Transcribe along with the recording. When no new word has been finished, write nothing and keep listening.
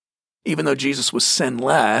even though Jesus was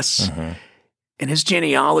sinless, in his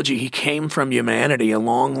genealogy, he came from humanity, a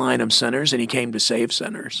long line of sinners, and he came to save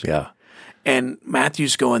sinners. Yeah. And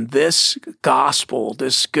Matthew's going, this gospel,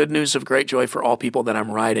 this good news of great joy for all people that I'm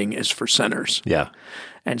writing is for sinners. Yeah.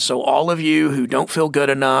 And so all of you who don't feel good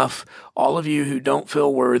enough, all of you who don't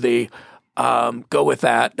feel worthy, go with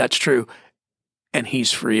that. That's true. And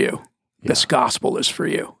he's for you. Yeah. This gospel is for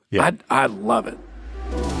you. Yeah. I love it.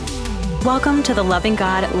 Welcome to the Loving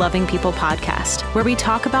God, Loving People podcast, where we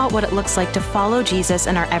talk about what it looks like to follow Jesus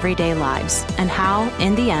in our everyday lives and how,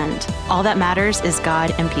 in the end, all that matters is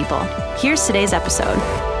God and people. Here's today's episode.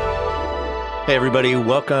 Hey, everybody.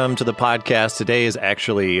 Welcome to the podcast. Today is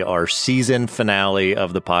actually our season finale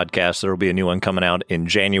of the podcast. There will be a new one coming out in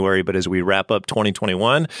January. But as we wrap up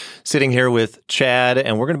 2021, sitting here with Chad,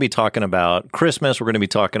 and we're going to be talking about Christmas. We're going to be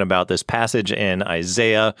talking about this passage in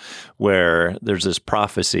Isaiah where there's this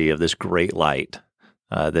prophecy of this great light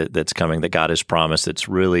that's coming, that God has promised. It's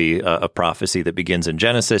really a prophecy that begins in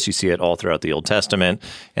Genesis. You see it all throughout the Old Testament,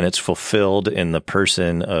 and it's fulfilled in the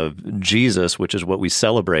person of Jesus, which is what we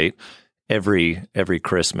celebrate every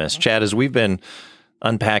Christmas. Chad, as we've been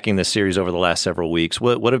unpacking this series over the last several weeks,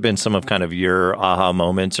 what have been some of kind of your aha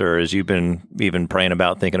moments, or as you've been even praying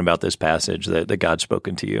about, thinking about this passage that God's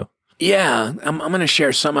spoken to you? Yeah, I'm going to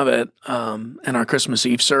share some of it in our Christmas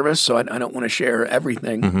Eve service, so I don't want to share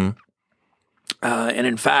everything. Mm-hmm. And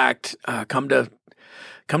in fact, come to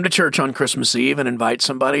church on Christmas Eve and invite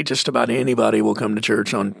somebody. Just about anybody will come to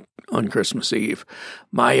church on Christmas Eve.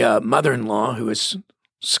 My mother-in-law, who is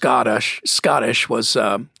Scottish, was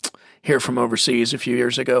here from overseas a few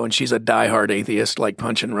years ago, and she's a diehard atheist, like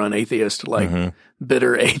punch and run atheist, like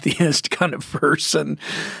bitter atheist kind of person.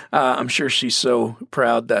 I'm sure she's so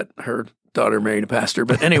proud that her daughter married a pastor.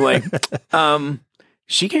 But anyway,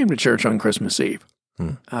 she came to church on Christmas Eve.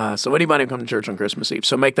 So anybody can come to church on Christmas Eve.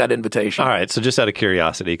 So make that invitation. All right. So just out of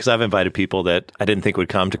curiosity, because I've invited people that I didn't think would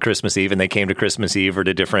come to Christmas Eve, and they came to Christmas Eve or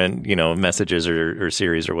to different, messages or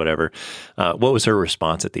series or whatever. What was her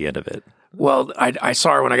response at the end of it? Well, I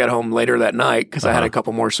saw her when I got home later that night because I had a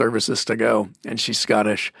couple more services to go, and she's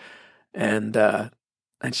Scottish. And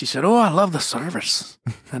she said, "Oh, I love the service."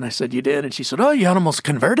 And I said, "You did?" And she said, "Oh, you almost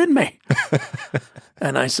converted me."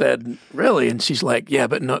 And I said, "Really?" And she's like, "Yeah,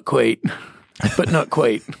 but not quite." But not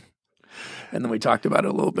quite. And then we talked about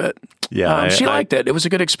it a little bit. Yeah, she liked it. It was a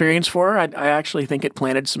good experience for her. I actually think it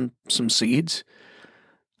planted some seeds.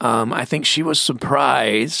 I think she was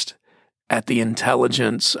surprised at the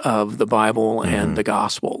intelligence of the Bible and the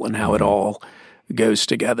gospel and how it all goes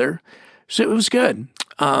together. So it was good.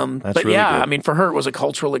 But really yeah, good. I mean, for her, it was a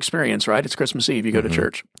cultural experience, right? It's Christmas Eve. You go to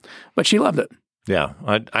church. But she loved it. Yeah.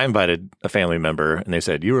 I invited a family member, and they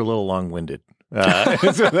said, "You were a little long-winded."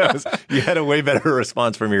 So you had a way better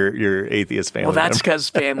response from your atheist family. Well, that's because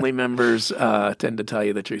family members tend to tell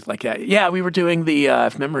you the truth. Like, yeah, we were doing the,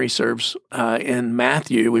 if memory serves, in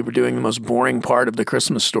Matthew, we were doing the most boring part of the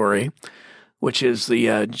Christmas story, which is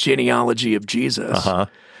the genealogy of Jesus.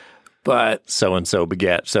 But so-and-so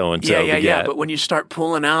begat so-and-so begat. Yeah. But when you start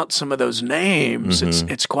pulling out some of those names,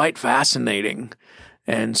 it's quite fascinating.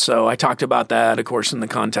 And so I talked about that, of course, in the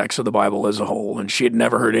context of the Bible as a whole, and she had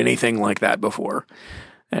never heard anything like that before.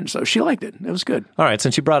 And so she liked it. It was good. All right.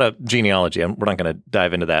 Since you brought up genealogy, we're not going to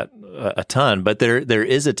dive into that a ton, but there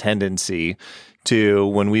is a tendency to,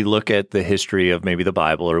 when we look at the history of maybe the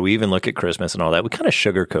Bible, or we even look at Christmas and all that, we kind of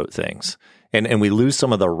sugarcoat things. And we lose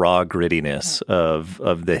some of the raw grittiness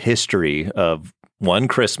of the history of one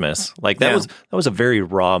Christmas. Like that was a very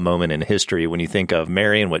raw moment in history when you think of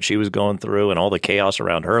Mary and what she was going through and all the chaos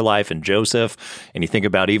around her life, and Joseph, and you think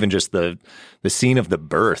about even just the scene of the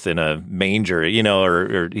birth in a manger,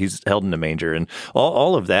 or he's held in a manger, and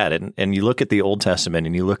all of that. And you look at the Old Testament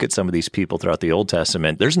and you look at some of these people throughout the Old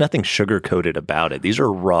Testament, there's nothing sugar-coated about it. These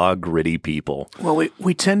are raw, gritty people. Well,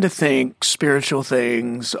 we tend to think spiritual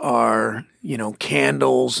things are,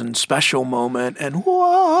 candles and special moment and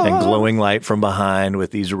whoa. And glowing light from behind with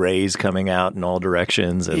these rays coming out in all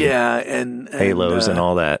directions. And and halos and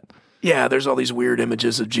all that. Yeah, there's all these weird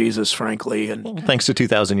images of Jesus, frankly. And thanks to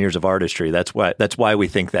 2,000 years of artistry, that's why we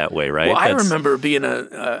think that way, right? Well, I remember being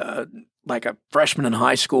a freshman in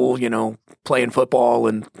high school, playing football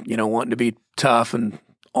and, wanting to be tough and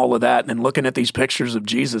all of that, and looking at these pictures of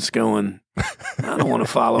Jesus going, I don't want to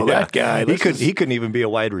follow that guy. He couldn't even be a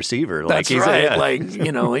wide receiver. That's right.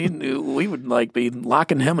 We would be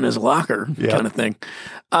locking him in his locker kind of thing.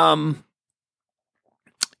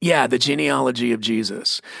 Yeah, the genealogy of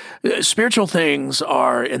Jesus. Spiritual things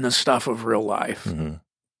are in the stuff of real life.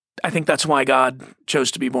 I think that's why God chose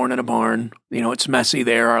to be born in a barn. It's messy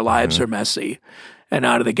there. Our lives are messy. And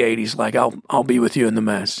out of the gate, he's like, I'll be with you in the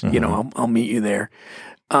mess. You know, I'll meet you there.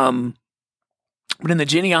 But in the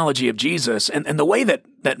genealogy of Jesus, and the way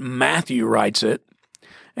that Matthew writes it,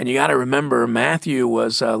 and you got to remember, Matthew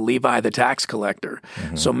was Levi the tax collector.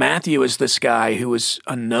 So Matthew is this guy who was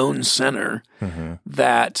a known sinner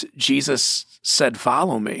that Jesus said,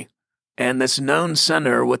 follow me. And this known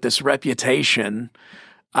sinner with this reputation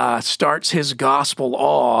starts his gospel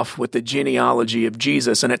off with the genealogy of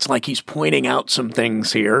Jesus. And it's like he's pointing out some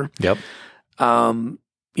things here. Yep. You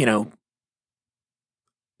know,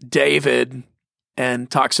 David,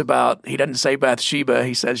 and talks about, he doesn't say Bathsheba,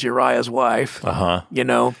 he says Uriah's wife, you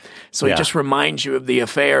know. So he just reminds you of the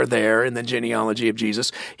affair there in the genealogy of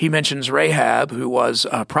Jesus. He mentions Rahab, who was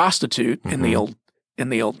a prostitute in the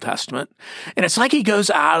Old Testament. And it's like he goes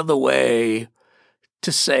out of the way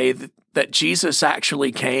to say that Jesus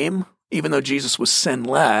actually came, even though Jesus was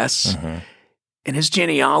sinless. In his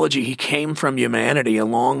genealogy, he came from humanity, a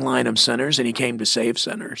long line of sinners, and he came to save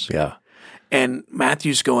sinners. Yeah. And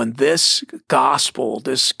Matthew's going, this gospel,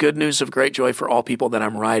 this good news of great joy for all people that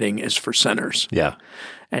I'm writing is for sinners. Yeah.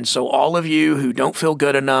 And so all of you who don't feel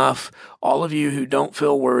good enough, all of you who don't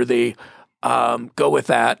feel worthy, go with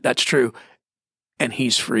that. That's true. And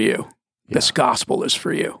he's for you. Yeah. This gospel is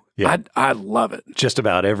for you. Yeah. I love it. Just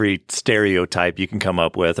about every stereotype you can come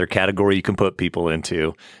up with or category you can put people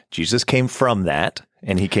into, Jesus came from that.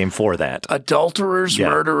 And he came for that. Adulterers,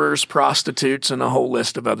 murderers, prostitutes, and a whole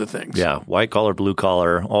list of other things. Yeah, white collar, blue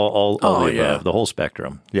collar, all the above, the whole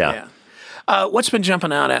spectrum. Yeah. What's been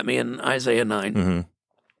jumping out at me in Isaiah 9?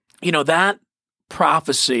 You know, that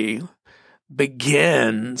prophecy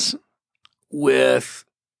begins with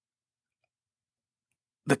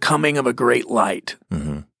the coming of a great light.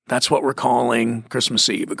 That's what we're calling Christmas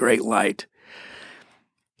Eve, a great light.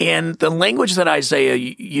 And the language that Isaiah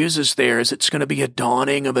uses there is it's going to be a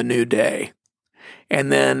dawning of a new day.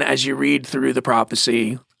 And then as you read through the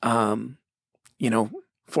prophecy, you know,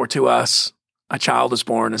 for to us a child is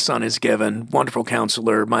born, a son is given, wonderful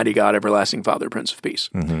counselor, mighty God, everlasting Father, Prince of Peace.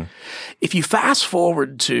 If you fast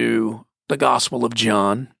forward to the Gospel of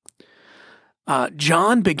John,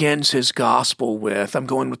 John begins his gospel with, I'm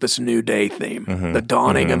going with this new day theme, the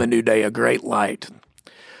dawning of a new day, a great light.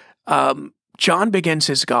 John begins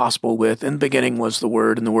his gospel with, in the beginning was the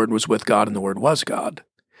Word, and the Word was with God, and the Word was God.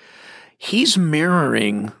 He's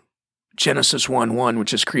mirroring Genesis 1:1,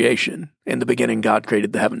 which is creation. In the beginning, God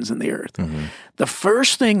created the heavens and the earth. The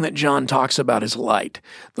first thing that John talks about is light.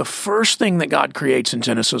 The first thing that God creates in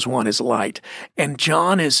Genesis 1 is light. And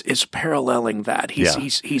John is paralleling that.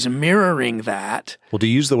 He's mirroring that. Well, to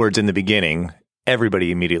use the words in the beginning, everybody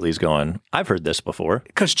immediately is going, I've heard this before.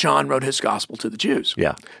 Because John wrote his gospel to the Jews.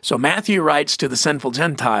 Yeah. So Matthew writes to the sinful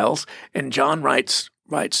Gentiles, and John writes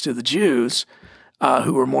to the Jews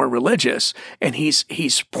who were more religious. And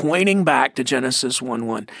he's pointing back to Genesis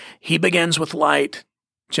 1:1. He begins with light.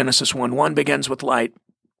 Genesis 1:1 begins with light.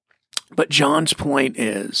 But John's point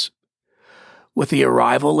is, with the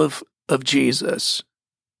arrival of Jesus,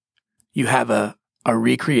 you have a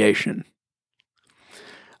recreation.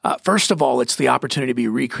 First of all, it's the opportunity to be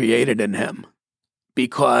recreated in him,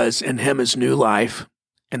 because in him is new life,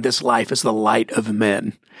 and this life is the light of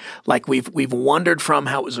men. Like we've wandered from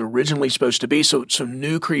how it was originally supposed to be, so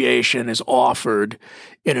new creation is offered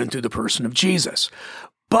in and through the person of Jesus.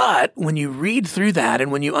 But when you read through that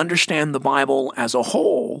and when you understand the Bible as a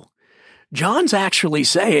whole, John's actually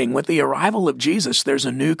saying with the arrival of Jesus, there's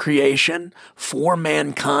a new creation for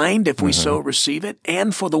mankind, if we so receive it,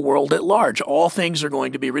 and for the world at large. All things are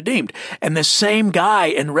going to be redeemed. And the same guy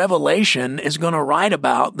in Revelation is going to write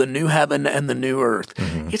about the new heaven and the new earth.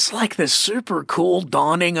 It's like this super cool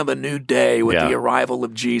dawning of a new day with the arrival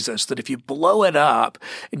of Jesus, that if you blow it up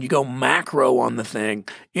and you go macro on the thing,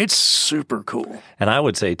 it's super cool. And I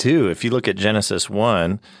would say, too, if you look at Genesis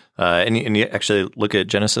 1, and you actually look at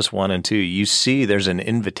Genesis 1 and 2, you see there's an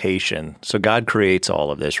invitation. So God creates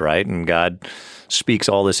all of this, right? And God speaks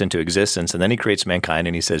all this into existence, and then he creates mankind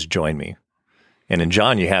and he says, join me. And in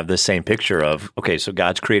John, you have this same picture of, okay, so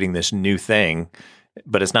God's creating this new thing,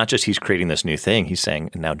 but it's not just he's creating this new thing. He's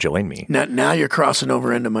saying, now join me. Now you're crossing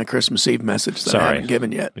over into my Christmas Eve message that I haven't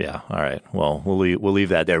given yet. Yeah. All right. Well, we'll leave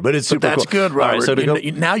that there. But it's super that's cool. Good, Robert. All right,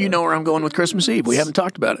 so now you know where I'm going with Christmas Eve. We haven't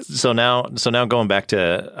talked about it. So now going back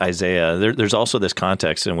to Isaiah, there's also this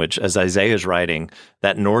context in which, as Isaiah is writing,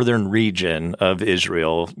 that northern region of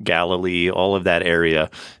Israel, Galilee, all of that area,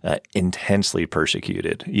 intensely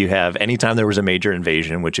persecuted. You have, anytime there was a major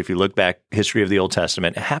invasion, which if you look back history of the Old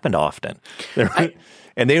Testament, it happened often.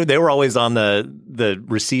 And they were always on the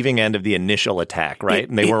receiving end of the initial attack, right?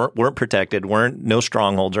 And they weren't protected, no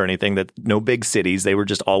strongholds or anything, no big cities. They were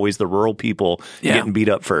just always the rural people getting beat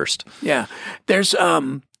up first. Yeah. There's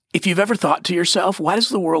if you've ever thought to yourself, why does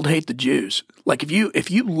the world hate the Jews? Like if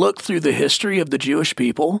you look through the history of the Jewish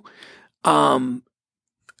people, they're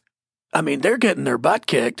getting their butt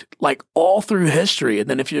kicked like all through history. And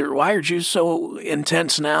then why are Jews so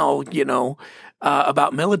intense now,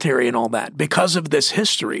 about military and all that? Because of this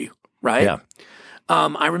history, right? Yeah.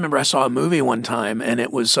 I remember I saw a movie one time, and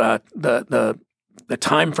it was the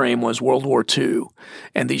time frame was World War II,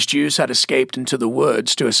 and these Jews had escaped into the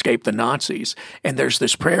woods to escape the Nazis. And there's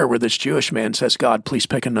this prayer where this Jewish man says, "God, please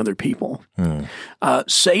pick another people."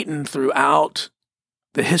 Satan, throughout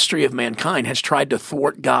the history of mankind, has tried to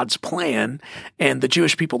thwart God's plan, and the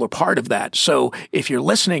Jewish people are part of that. So if you're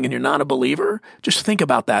listening and you're not a believer, just think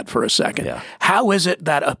about that for a second. Yeah. How is it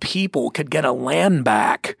that a people could get a land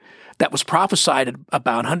back that was prophesied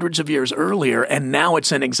about hundreds of years earlier, and now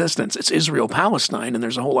it's in existence? It's Israel-Palestine, and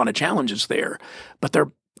there's a whole lot of challenges there. But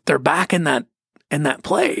they're back in that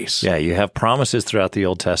place. Yeah, you have promises throughout the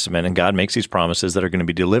Old Testament, and God makes these promises that are going to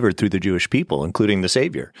be delivered through the Jewish people, including the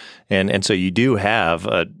Savior. And so you do have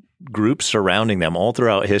groups surrounding them all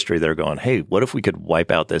throughout history that are going, hey, what if we could wipe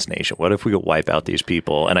out this nation? What if we could wipe out these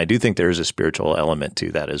people? And I do think there is a spiritual element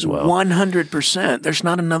to that as well. 100%. There's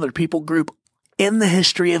not another people group in the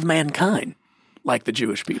history of mankind like the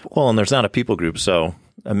Jewish people. Well, and there's not a people group, so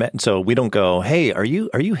we don't go, hey, are you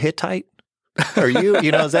Hittite? Are you,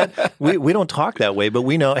 is that, we don't talk that way, but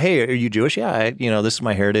we know, hey, are you Jewish? Yeah, this is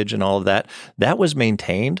my heritage and all of that. That was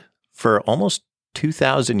maintained for almost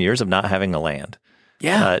 2,000 years of not having a land.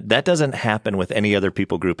 Yeah. That doesn't happen with any other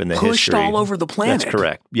people group in the history. Pushed all over the planet. That's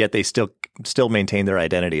correct. Yet they still maintain their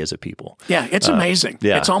identity as a people. Yeah, it's amazing.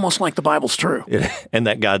 Yeah. It's almost like the Bible's true. And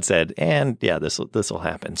that God said, and yeah, this will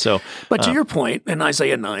happen. So, but to your point in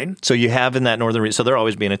Isaiah 9. So you have in that northern region, so they're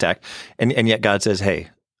always being attacked. And yet God says, hey,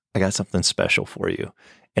 I got something special for you.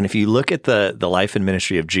 And if you look at the life and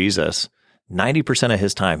ministry of Jesus, 90% of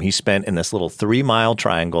his time he spent in this little 3-mile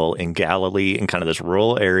triangle in Galilee, in kind of this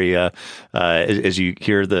rural area. As you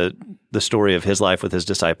hear the story of his life with his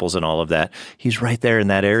disciples and all of that, he's right there in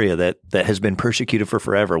that area that has been persecuted for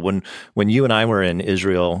forever. When you and I were in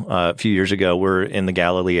Israel a few years ago, we're in the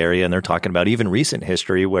Galilee area, and they're talking about even recent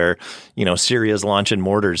history where, Syria's launching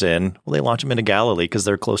mortars in. Well, they launch them into Galilee because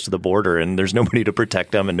they're close to the border, and there's nobody to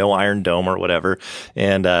protect them, and no Iron Dome or whatever.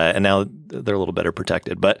 And now they're a little better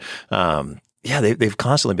protected. But they've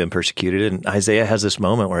constantly been persecuted. And Isaiah has this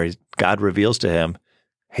moment where God reveals to him,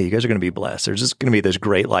 hey, you guys are going to be blessed. There's just going to be this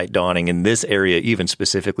great light dawning in this area, even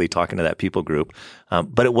specifically talking to that people group.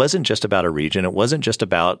 But it wasn't just about a region. It wasn't just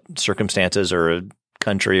about circumstances or a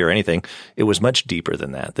country or anything. It was much deeper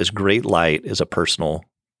than that. This great light is a personal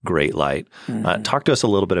great light. Mm-hmm. Talk to us a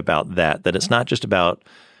little bit about that it's not just about,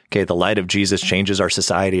 okay, the light of Jesus changes our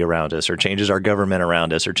society around us or changes our government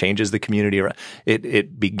around us or changes the community around.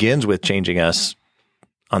 It begins with changing us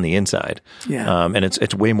on the inside. Yeah. And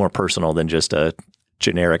it's way more personal than just a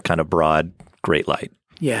generic kind of broad great light.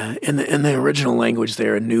 Yeah. In the original language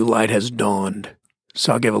there, a new light has dawned.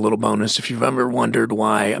 So I'll give a little bonus. If you've ever wondered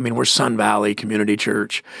why, we're Sun Valley Community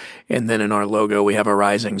Church, and then in our logo we have a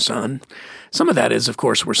rising sun. Some of that is, of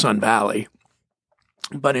course, we're Sun Valley.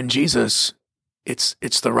 But in Jesus, it's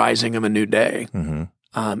the rising of a new day.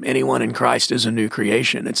 Mm-hmm. Anyone in Christ is a new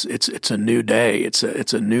creation. It's a new day. It's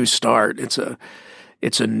a new start. It's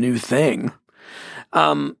a new thing.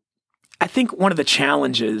 I think one of the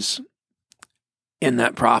challenges in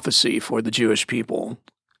that prophecy for the Jewish people,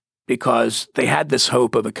 because they had this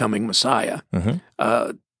hope of a coming Messiah,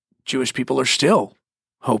 mm-hmm. Jewish people are still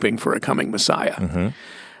hoping for a coming Messiah,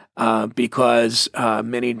 mm-hmm. Because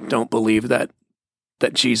many don't believe that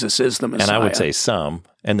Jesus is the Messiah. And I would say some,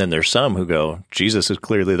 and then there's some who go, Jesus is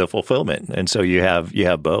clearly the fulfillment, and so you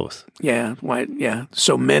have both. Yeah, yeah.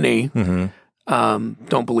 So many. Mm-hmm.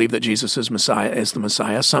 Don't believe that Jesus is the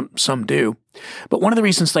Messiah. Some do. But one of the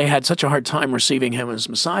reasons they had such a hard time receiving him as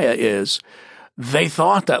Messiah is they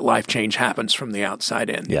thought that life change happens from the outside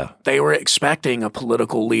in. Yeah. They were expecting a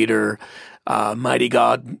political leader, mighty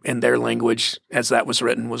God, in their language, as that was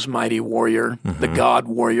written, was mighty warrior. Mm-hmm. The God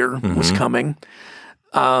warrior mm-hmm. was coming.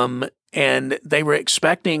 And they were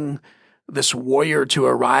expecting this warrior to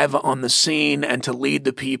arrive on the scene and to lead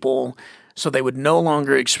the people so they would no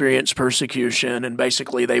longer experience persecution, and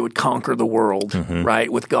basically they would conquer the world, mm-hmm. right,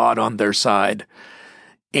 with God on their side.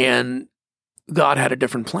 And God had a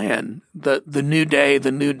different plan. The new day,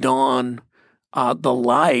 the new dawn, the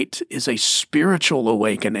light is a spiritual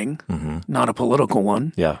awakening, mm-hmm. not a political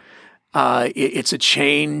one. Yeah, it's a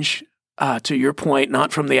change to your point,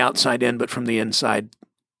 not from the outside in, but from the inside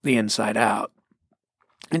out.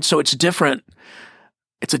 And so it's different.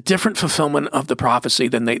 It's a different fulfillment of the prophecy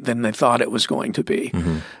than they thought it was going to be,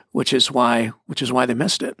 which is why they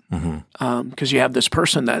missed it. Because you have this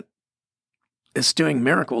person that is doing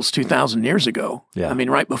miracles 2,000 years ago. Yeah. I mean,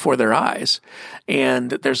 right before their eyes.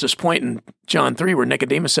 And there's this point in John 3 where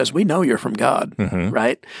Nicodemus says, "We know you're from God,"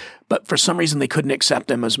 right? But for some reason they couldn't accept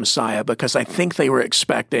him as Messiah because I think they were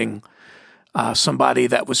expecting somebody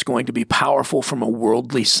that was going to be powerful from a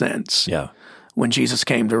worldly sense. Yeah. When Jesus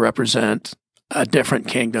came to represent a different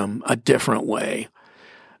kingdom, a different way.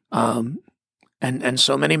 And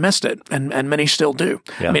so many missed it, and many still do.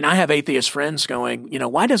 Yeah. I mean, I have atheist friends going,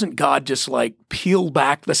 why doesn't God just like peel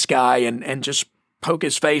back the sky and just poke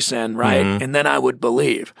his face in, right? And then I would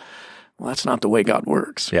believe. Well, that's not the way God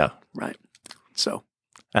works. Yeah. Right. So.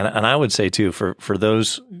 And I would say too, for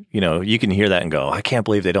those, you can hear that and go, I can't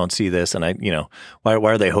believe they don't see this. And why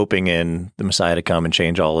are they hoping in the Messiah to come and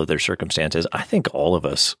change all of their circumstances? I think all of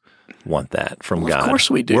us want that from God. Of course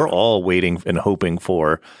we do. We're all waiting and hoping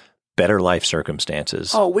for better life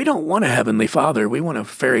circumstances. Oh, we don't want a heavenly father. We want a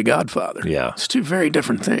fairy godfather. Yeah. It's two very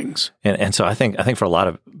different things. And so I think for a lot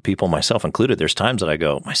of people, myself included, there's times that I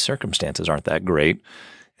go, my circumstances aren't that great.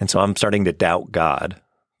 And so I'm starting to doubt God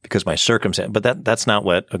because my circumstance, but that's not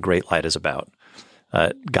what a great light is about.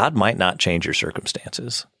 God might not change your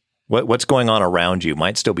circumstances. What's going on around you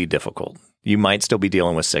might still be difficult. You might still be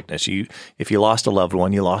dealing with sickness. If you lost a loved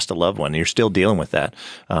one, you lost a loved one. You're still dealing with that.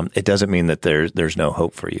 It doesn't mean that there's no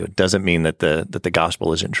hope for you. It doesn't mean that the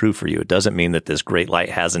gospel isn't true for you. It doesn't mean that this great light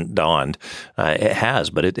hasn't dawned. It has,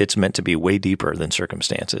 but it's meant to be way deeper than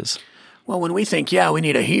circumstances. Well, when we think, we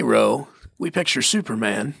need a hero, we picture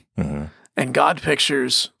Superman, and God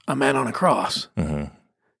pictures a man on a cross.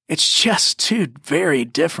 It's just two very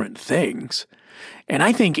different things. And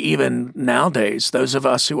I think even nowadays, those of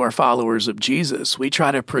us who are followers of Jesus, we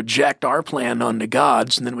try to project our plan onto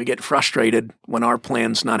God's, and then we get frustrated when our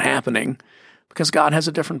plan's not happening because God has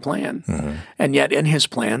a different plan. And yet in his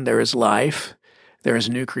plan, there is life, there is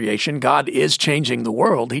new creation. God is changing the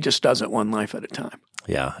world. He just does it one life at a time.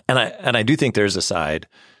 Yeah. And I do think there's a side,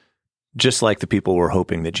 just like the people were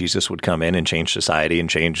hoping that Jesus would come in and change society and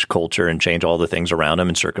change culture and change all the things around him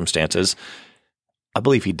and circumstances. I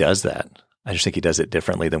believe he does that. I just think he does it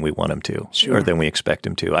differently than we want him to, or than we expect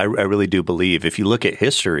him to. I really do believe if you look at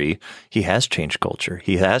history, he has changed culture.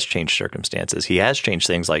 He has changed circumstances. He has changed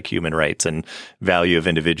things like human rights and value of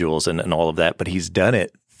individuals and all of that, but he's done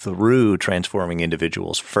it through transforming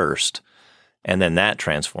individuals first, and then that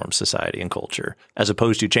transforms society and culture, as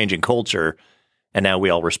opposed to changing culture. And now we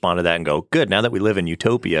all respond to that and go, good, now that we live in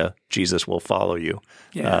utopia, Jesus will follow you.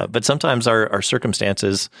 Yeah. But sometimes our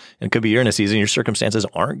circumstances, and it could be you're in a season, your circumstances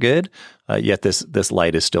aren't good, yet this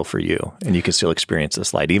light is still for you. And you can still experience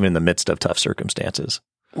this light, even in the midst of tough circumstances.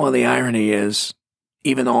 Well, the irony is,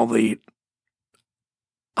 even all the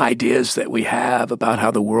ideas that we have about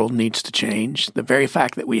how the world needs to change, the very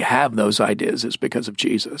fact that we have those ideas is because of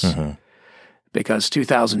Jesus. Because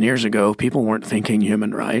 2,000 years ago, people weren't thinking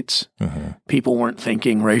human rights. People weren't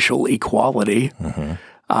thinking racial equality.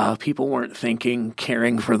 People weren't thinking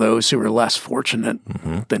caring for those who were less fortunate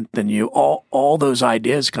than you. All those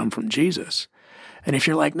ideas come from Jesus. And if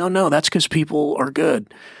you're like, no, that's because people are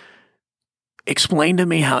good. Explain to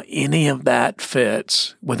me how any of that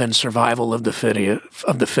fits within survival of the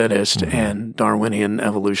fittest and Darwinian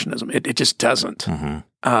evolutionism. It just doesn't.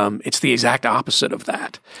 It's the exact opposite of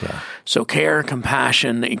that. Yeah. So care,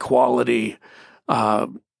 compassion, equality,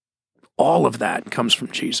 all of that comes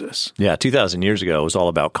from Jesus. Yeah, 2,000 years ago, it was all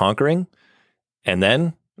about conquering, and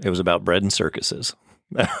then it was about bread and circuses.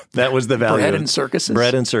 That was the value. Bread and circuses?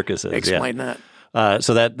 Bread and circuses, Explain that.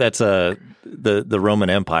 So that's the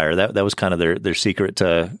Roman Empire. That was kind of their secret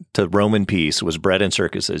to Roman peace was bread and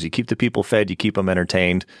circuses. You keep the people fed, you keep them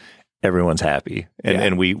entertained, everyone's happy,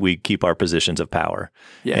 and we keep our positions of power.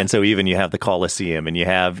 Yeah. And so even you have the Colosseum, and you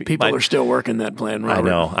have people are still working that plan.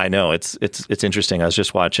 Robert. I know. It's interesting. I was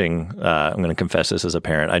just watching. I'm going to confess this as a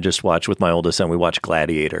parent. I just watched with my oldest son. We watched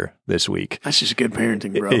Gladiator this week. That's just good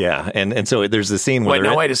parenting, bro. Yeah, and so there's the scene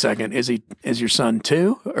where wait a second. Is your son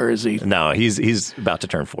 2 or is he? No, he's about to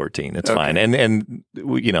turn 14. It's fine. And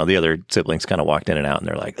the other siblings kind of walked in and out, and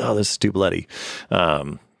they're like, "Oh, this is too bloody."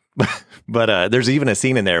 But there's even a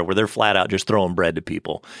scene in there where they're flat out just throwing bread to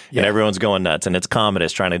people, and everyone's going nuts. And it's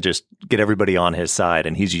Commodus trying to just get everybody on his side,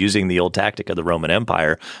 and he's using the old tactic of the Roman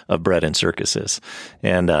Empire of bread and circuses.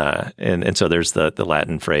 And so there's the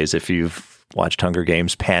Latin phrase. If you've watched Hunger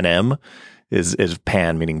Games, panem is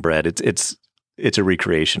pan meaning bread. It's it's a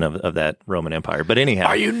recreation of that Roman Empire. But anyhow,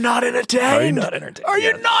 Are you not entertained? Are you not entertained? Are you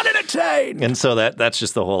Yeah. not entertained? And so that's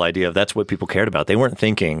just the whole idea of that's what people cared about. They weren't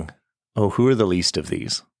thinking, oh, who are the least of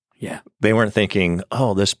these? Yeah. They weren't thinking,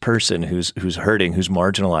 oh, this person who's hurting, who's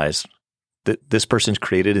marginalized, this person's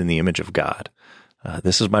created in the image of God.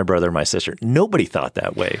 This is my brother, my sister. Nobody thought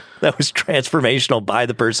that way. That was transformational by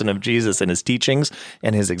the person of Jesus and his teachings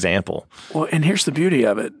and his example. Well, and here's the beauty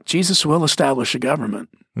of it. Jesus will establish a government,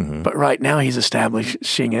 but right now he's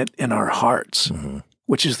establishing it in our hearts,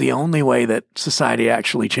 which is the only way that society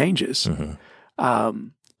actually changes.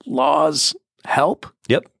 Laws help.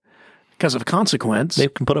 Yep. Because of consequence. They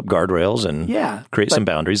can put up guardrails and create some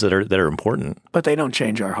boundaries that are important. But they don't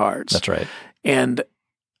change our hearts. That's right. And,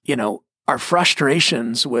 our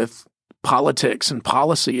frustrations with politics and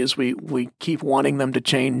policy is we keep wanting them to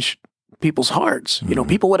change people's hearts.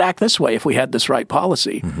 People would act this way if we had this right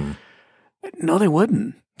policy. No, they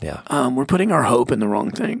wouldn't. Yeah. We're putting our hope in the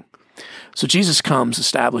wrong thing. So Jesus comes,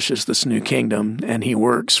 establishes this new kingdom, and he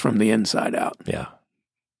works from the inside out.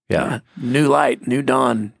 Yeah. New light, new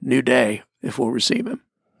dawn, new day, if we'll receive him.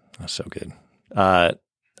 That's so good.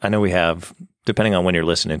 I know we have, depending on when you're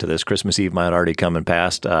listening to this, Christmas Eve might already come and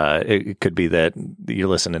past. It could be that you're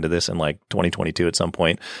listening to this in like 2022 at some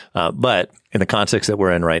point. But in the context that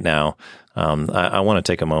we're in right now, I want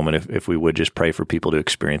to take a moment, if we would, just pray for people to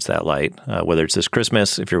experience that light, whether it's this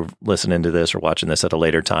Christmas, if you're listening to this or watching this at a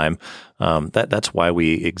later time. That's why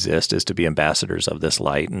we exist, is to be ambassadors of this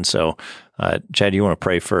light. And so, Chad, you want to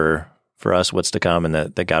pray for us, what's to come, and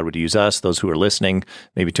that God would use us, those who are listening,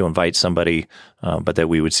 maybe to invite somebody, but that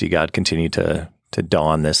we would see God continue to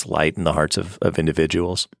dawn this light in the hearts of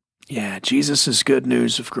individuals. Yeah, Jesus is good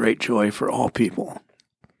news of great joy for all people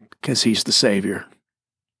because he's the Savior,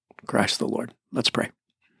 Christ the Lord. Let's pray.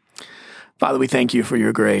 Father, we thank you for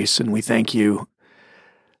your grace, and we thank you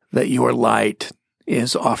that your light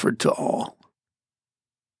is offered to all.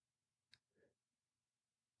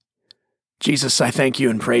 Jesus, I thank you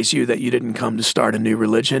and praise you that you didn't come to start a new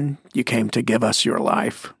religion. You came to give us your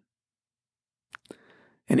life.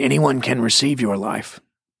 And anyone can receive your life.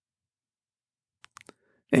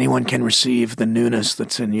 Anyone can receive the newness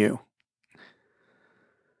that's in you.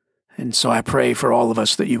 And so I pray for all of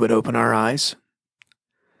us that you would open our eyes,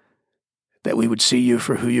 that we would see you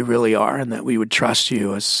for who you really are, and that we would trust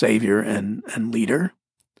you as Savior and leader.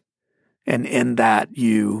 And in that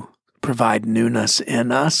you provide newness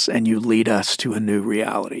in us, and you lead us to a new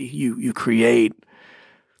reality. You create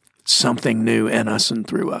something new in us and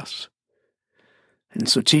through us. And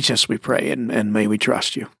so teach us, we pray, and may we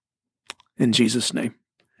trust you. In Jesus' name,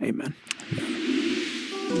 amen.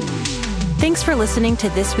 Thanks for listening to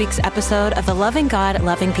this week's episode of the Loving God,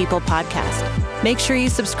 Loving People podcast. Make sure you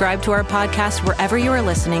subscribe to our podcast wherever you are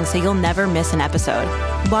listening so you'll never miss an episode.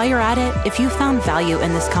 While you're at it, if you found value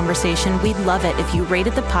in this conversation, we'd love it if you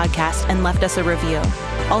rated the podcast and left us a review.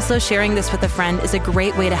 Also, sharing this with a friend is a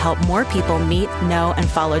great way to help more people meet, know, and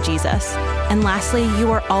follow Jesus. And lastly,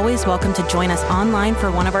 you are always welcome to join us online for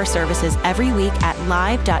one of our services every week at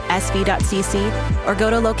live.sv.cc or go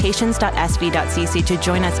to locations.sv.cc to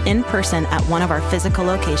join us in person at one of our physical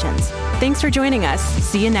locations. Thanks for joining us.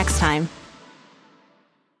 See you next time.